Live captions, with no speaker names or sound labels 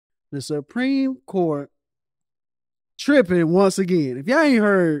The Supreme Court tripping once again. If y'all ain't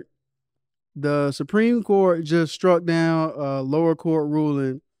heard, the Supreme Court just struck down a lower court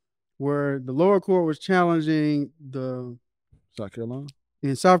ruling where the lower court was challenging the South Carolina.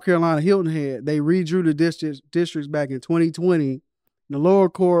 In South Carolina, Hilton Head. They redrew the districts back in 2020. The lower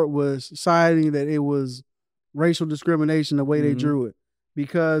court was citing that it was racial discrimination the way they drew it,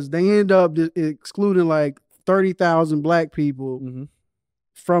 because they ended up excluding like 30,000 black people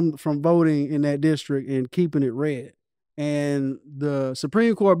from voting in that district and keeping it red. And the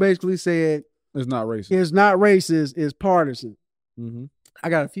Supreme Court basically said it's not racist. It's not racist. It's partisan. Mm-hmm. I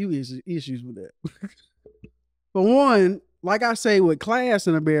got a few issues with that. For one, like I say with class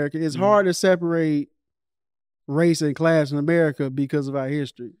in America, it's hard to separate race and class in America because of our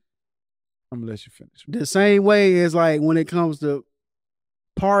history. I'm gonna let you finish. The same way as like when it comes to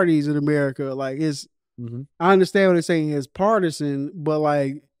parties in America, like it's I understand what they're saying is partisan, but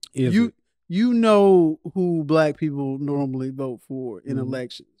like you know who black people normally vote for in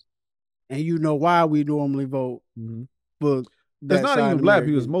elections, and you know why we normally vote for that. It's not even black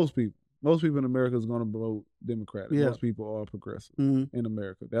people; it's most people. Most people in America is going to vote Democratic. Yeah. Most people are progressive in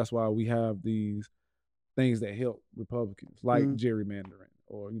America. That's why we have these things that help Republicans, like gerrymandering,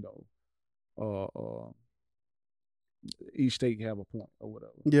 or each state have a point or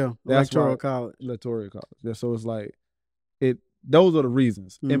whatever. Yeah, that's electoral college. Yeah, so it's like those are the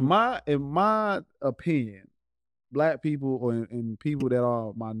reasons. In my opinion, black people and people that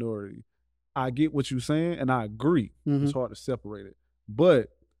are minority, I get what you're saying and I agree. It's hard to separate it, but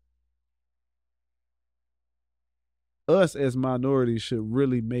us as minorities should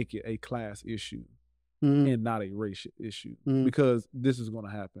really make it a class issue and not a race issue, because this is going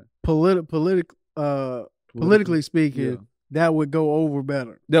to happen. Politically speaking, that would go over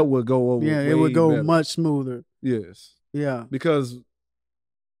better. That would go over. Yeah, it would go better. much smoother. Yes. Yeah. Because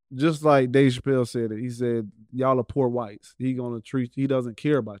just like Dave Chappelle said it, he said, y'all are poor whites. He doesn't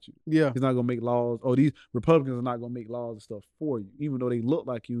care about you. Yeah. He's not going to make laws, or these Republicans are not going to make laws and stuff for you. Even though they look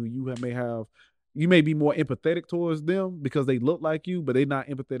like you, you may be more empathetic towards them because they look like you, but they're not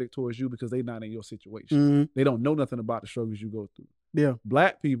empathetic towards you because they're not in your situation. They don't know nothing about the struggles you go through. Yeah.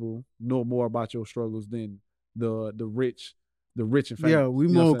 Black people know more about your struggles than the rich and famous. Yeah, we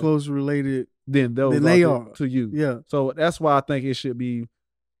more closely related than they are to you. Yeah. So that's why I think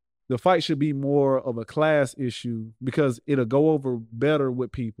the fight should be more of a class issue, because it'll go over better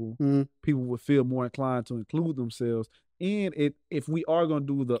with people. People would feel more inclined to include themselves. And if we are going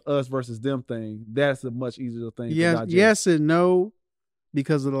to do the us versus them thing, that's a much easier thing. Yes and no,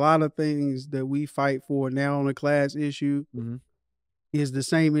 because a lot of things that we fight for now on a class issue is the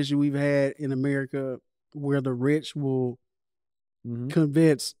same issue we've had in America, where the rich will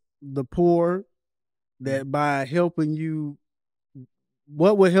convince the poor that by helping you,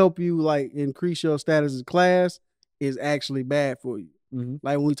 what would help you like increase your status as class is actually bad for you.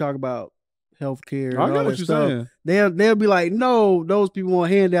 Like when we talk about healthcare, I get what you're saying. They'll be like, no, those people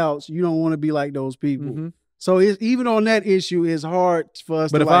want handouts. You don't want to be like those people. So it's, even on that issue, it's hard for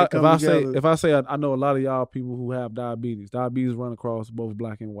us. But if I say I know a lot of y'all people who have diabetes. Diabetes run across both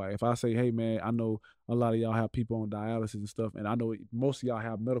black and white. If I say, hey man, I know a lot of y'all have people on dialysis and stuff, and I know most of y'all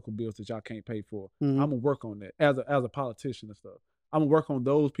have medical bills that y'all can't pay for. I'm gonna work on that as a politician and stuff. I'm gonna work on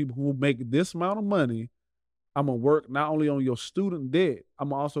those people who make this amount of money. I'm gonna work not only on your student debt,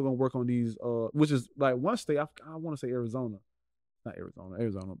 I'm also gonna work on these, which is like one state, I want to say Arizona. Not Arizona.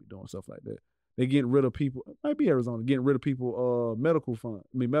 Arizona don't be doing stuff like that. They getting rid of people, it might be Arizona, getting rid of people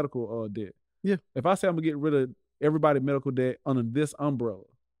medical debt. Yeah. If I say I'm gonna get rid of everybody medical debt under this umbrella,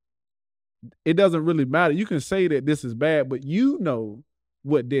 it doesn't really matter. You can say that this is bad, but you know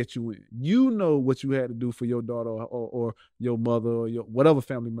what debt you in. You know what you had to do for your daughter or your mother or your whatever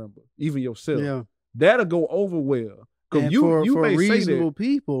family member, even yourself. Yeah. That'll go over well. And for may reasonable say that,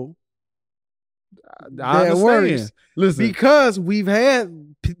 people, I understand. Works. Listen, because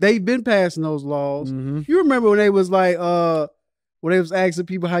they've been passing those laws. You remember when they was like, when they was asking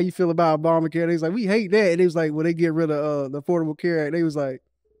people how you feel about Obamacare, they was like, we hate that. And it was like, when they get rid of the Affordable Care Act, they was like,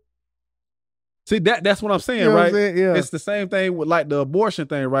 see, that's what I'm saying, right? Yeah. It's the same thing with like the abortion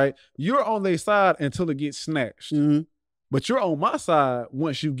thing, right? You're on their side until it gets snatched, but you're on my side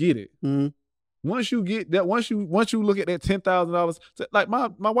once you get it. Once you get that, once you look at that $10,000, like my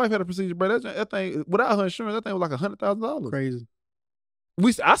wife had a procedure, bro. That thing without her insurance, that thing was like $100,000. Crazy.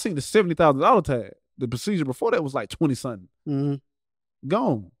 I seen the $70,000 tag. The procedure before that was like 20 something.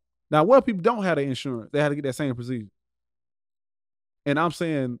 Gone. Now, what people don't have the insurance, they had to get that same procedure. And I'm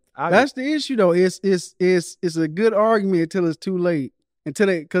saying that's the issue though. It's a good argument until it's too late.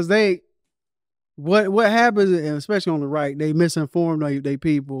 Because what happens, and especially on the right, they misinform they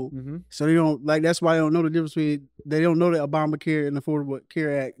people, so they don't like. That's why they don't know the difference between. They don't know that Obamacare and the Affordable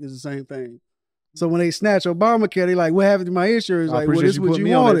Care Act is the same thing. So when they snatch Obamacare, they like, what happened to my insurance? Like, well, this is what you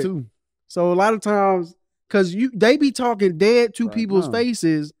wanted. Too. So a lot of times, because they be talking dead to people's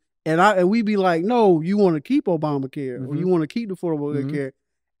faces, and we be like, no, you want to keep Obamacare or you want to keep the Affordable Care,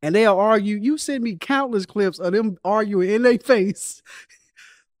 and they'll argue. You send me countless clips of them arguing in their face.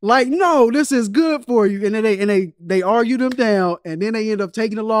 Like, no, this is good for you. And then they argue them down, and then they end up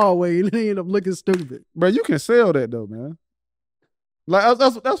taking the law away, and then they end up looking stupid. Bro, you can sell that though, man. Like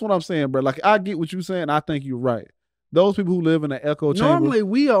that's what I'm saying, bro. Like, I get what you're saying. I think you're right. Those people who live in the echo chamber. Normally,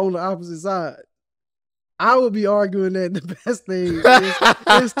 we are on the opposite side. I would be arguing that the best thing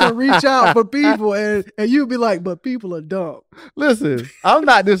is to reach out for people, and you'd be like, but people are dumb. Listen, I'm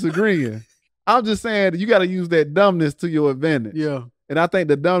not disagreeing. I'm just saying you got to use that dumbness to your advantage. Yeah. And I think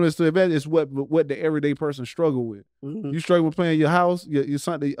the dumbness to advantage is what the everyday person struggle with. You struggle with paying your house, your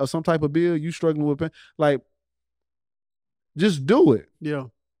something, or some type of bill. You struggling with paying, like, just do it. Yeah.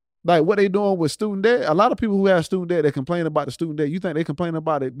 Like what they doing with student debt. A lot of people who have student debt, they complain about the student debt. You think they complain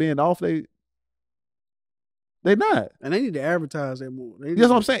about it being off? They not. And they need to advertise that more. That's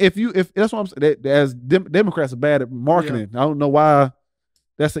what I'm saying. If that's what I'm saying. As Democrats are bad at marketing. Yeah. I don't know why.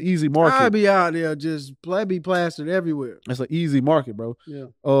 That's an easy market. I'd be out there just be plastered everywhere. That's an easy market, bro. Yeah.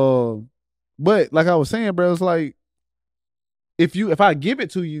 But like I was saying, bro, it's like if I give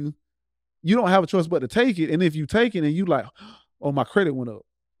it to you, you don't have a choice but to take it. And if you take it and you like, oh, my credit went up,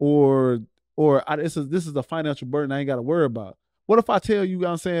 or this is a financial burden I ain't got to worry about. What if I tell you,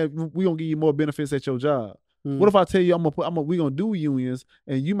 I'm saying, we gonna give you more benefits at your job? What if I tell you we gonna do unions,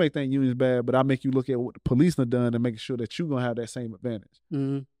 and you may think unions bad, but I make you look at what the police have done and making sure that you gonna have that same advantage.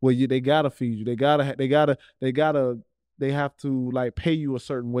 Well, they gotta feed you. They have to like pay you a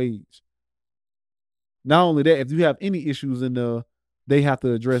certain wage. Not only that, if you have any issues they have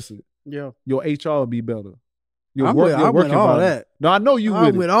to address it. Yeah, your HR will be better. I'm with all that. No, I know you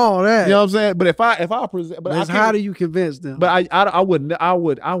with all that. You know what I'm saying? But if I present, but how do you convince them? But I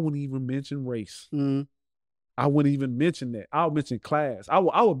wouldn't even mention race. I wouldn't even mention that. I would mention class. I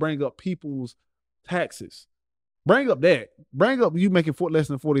would bring up people's taxes. Bring up that. Bring up you making less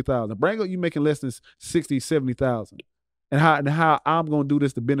than 40,000. Bring up you making less than 60, 70,000. And how I'm gonna do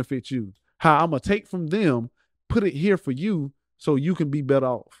this to benefit you. How I'm gonna take from them, put it here for you, so you can be better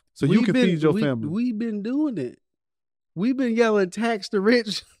off. So you can feed your family. We've been doing it. We've been yelling tax the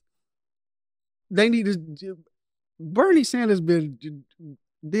rich. They need to. Bernie Sanders been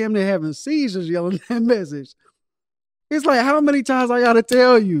damn near having seizures yelling that message. It's like, how many times I gotta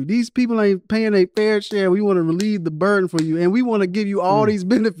tell you, these people ain't paying their fair share. We want to relieve the burden for you, and we want to give you all these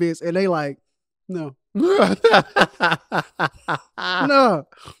benefits, and they like, no, no,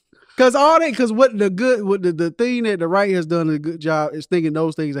 because the thing that the right has done a good job is thinking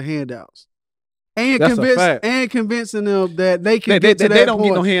those things are handouts. And convincing them that they can get to that point. They don't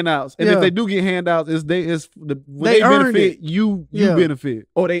get no handouts. And if they do get handouts, when they benefit, you benefit.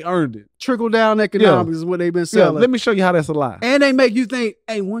 Or they earned it. Trickle down economics is what they've been selling. Let me show you how that's a lie. And they make you think,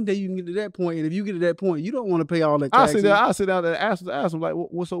 hey, one day you can get to that point. And if you get to that point, you don't want to pay all that taxes. I'll sit down there and ask them, like,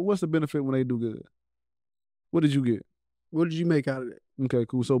 so what's the benefit when they do good? What did you get? What did you make out of that? Okay,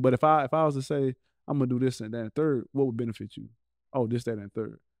 cool. So, but if I was to say, I'm going to do this and that and third, what would benefit you? Oh, this, that, and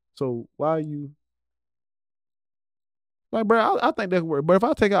third. So why are you... Like, bro, I think that works. But if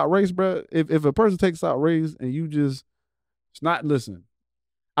I take out race, bro, if a person takes out race and you just, it's not, listen.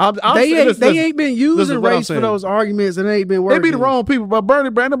 They ain't been using race for those arguments, and they ain't been working. They be the wrong people, but Bernie,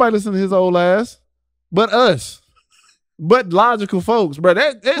 bro, nobody listen to his old ass, but us, but logical folks, bro.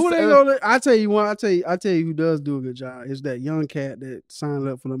 I tell you who does do a good job. Is that young cat that signed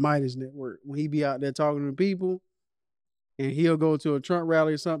up for the Midas Network. When he be out there talking to people, and he'll go to a Trump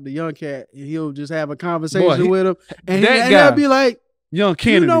rally or something, the young cat, and he'll just have a conversation with him. And they'll be like, Young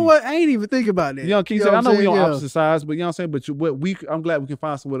Kennedy. You know what? I ain't even think about that. Young Kennedy. I know we on opposite sides, but you know what I'm saying? But I'm glad we can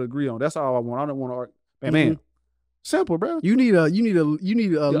find someone to agree on. That's all I want. I don't want to argue. Man, simple, bro. You need a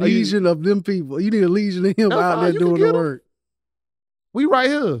legion of them people. You need a legion of him out there doing the work. We right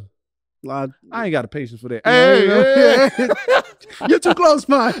here. I ain't got the patience for that. Hey. You're too close,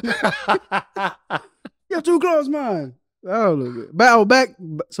 man. You're too close, man. Oh, look good.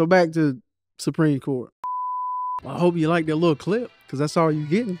 Back to Supreme Court. I hope you like that little clip, because that's all you're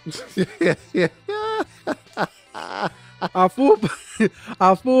getting. Our full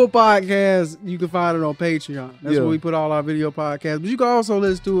podcast, you can find it on Patreon. That's where we put all our video podcasts. But you can also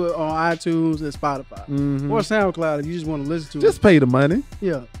listen to it on iTunes and Spotify. Or SoundCloud if you just want to listen to it. Just pay the money.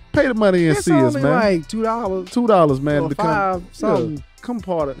 Yeah. Pay the money and see us, man. Like $2. $2, man. Or to $5, something. Yeah, come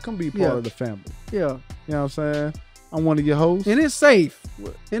be part of the family. Yeah. You know what I'm saying? I'm one of your hosts. And it's safe.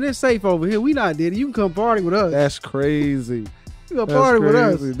 Over here. We not dead. You can come party with us. That's crazy. You can party with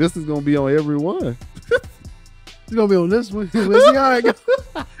us. This is gonna be on every one. It's gonna be on this one. We'll see how it go.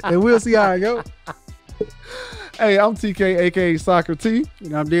 And we'll see how it go. Hey, I'm TK, aka Soccer T.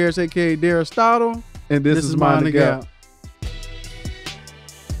 And I'm Darius, aka Daristotle. And this is Mind the Gap.